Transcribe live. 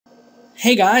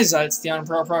Hey guys, it's the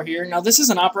Pro here. Now this is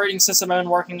an operating system I've been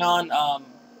working on.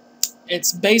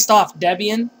 It's based off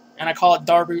Debian, and I call it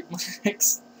Darbut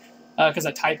Linux because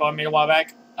I typo I made a while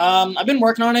back. I've been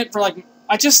working on it for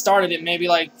I just started it maybe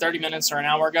like 30 minutes or an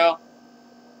hour ago.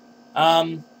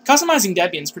 Customizing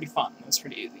Debian is pretty fun. It's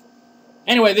pretty easy.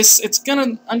 Anyway,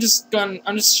 I'm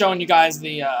just showing you guys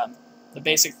the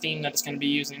basic theme that it's gonna be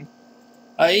using.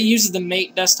 It uses the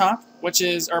Mate desktop, or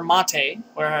Mate,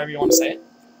 wherever you want to say it,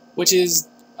 which is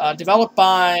developed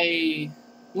by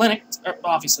Linux,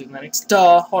 obviously Linux,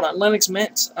 hold on, Linux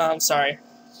Mint, sorry,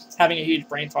 having a huge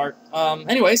brain fart.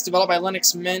 Anyways, developed by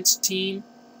Linux Mint team,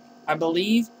 I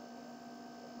believe.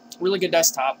 Really good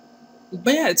desktop.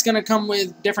 But yeah, it's going to come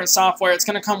with different software, it's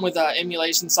going to come with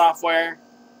emulation software,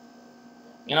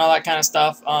 you know, that kind of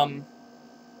stuff.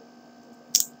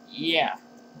 Yeah.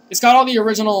 It's got all the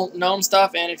original GNOME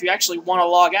stuff, and if you actually want to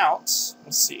log out,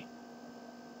 let's see.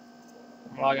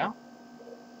 Log out.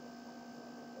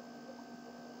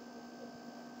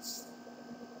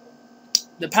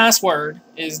 The password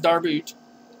is Darbut.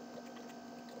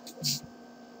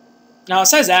 Now it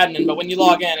says admin, but when you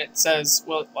log in, it says,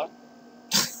 well, what?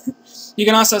 You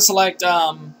can also select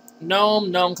GNOME,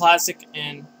 GNOME Classic,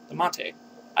 and the Mate.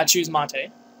 I choose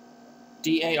Mate.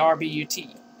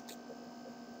 D-A-R-B-U-T.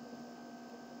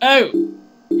 Oh!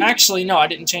 Actually, no, I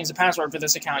didn't change the password for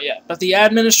this account yet. But the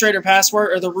administrator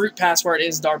password, or the root password,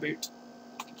 is Darbut.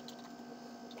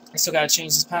 I still gotta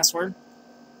change this password.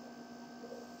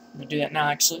 I'm gonna do that now,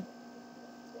 actually.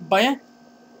 But yeah.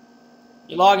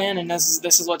 You log in, and this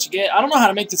is what you get. I don't know how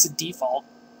to make this a default.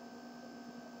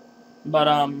 But,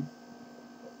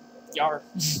 yar.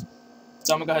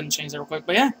 So I'm gonna go ahead and change that real quick.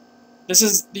 But yeah. This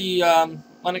is the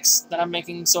Linux that I'm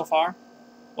making so far.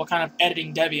 What kind of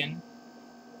editing Debian.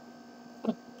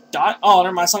 Dot? Oh,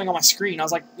 never mind, something on my screen. I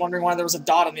was like wondering why there was a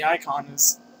dot on the icon.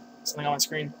 Is something on my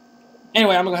screen.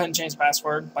 Anyway, I'm gonna go ahead and change the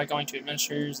password by going to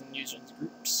administrators and users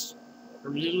groups. I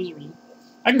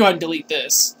can go ahead and delete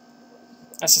this.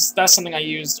 That's something I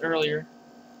used earlier.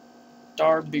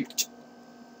 Darbut.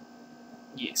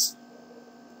 Yes.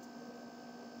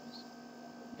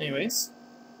 Anyways.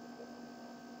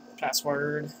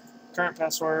 Password. Current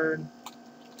password.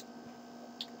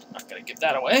 Not gonna give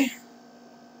that away,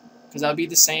 because that would be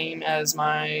the same as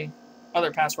my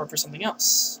other password for something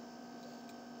else.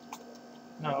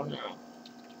 No.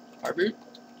 Darbut.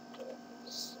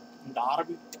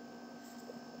 Darbut.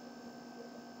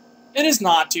 It is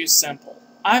not too simple.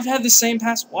 I've had the same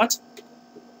password. What?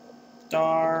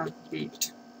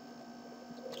 Darbut.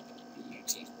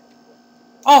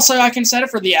 Also, I can set it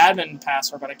for the admin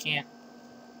password, but I can't.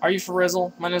 Are you for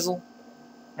Rizzle? My nizzle?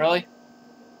 Really?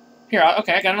 Here,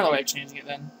 okay, I got another way of changing it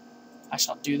then. I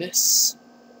shall do this.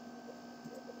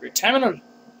 Terminal.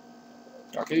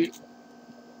 Darbut.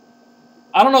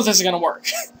 I don't know if this is gonna work.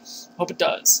 Hope it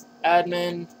does.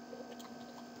 Admin.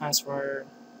 Password.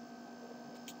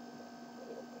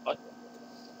 What?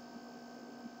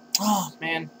 Oh,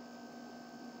 man.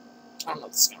 I don't know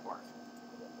if this is gonna work.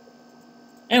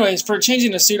 Anyways, for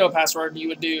changing the sudo password, you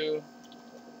would do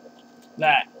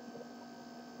that.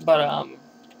 But,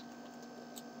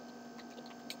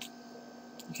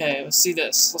 okay, let's see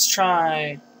this. Let's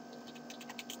try,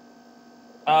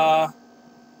 I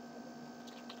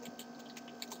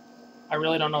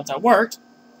really don't know if that worked.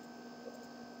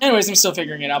 Anyways, I'm still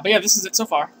figuring it out. But yeah, this is it so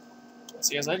far.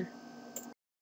 See you guys later.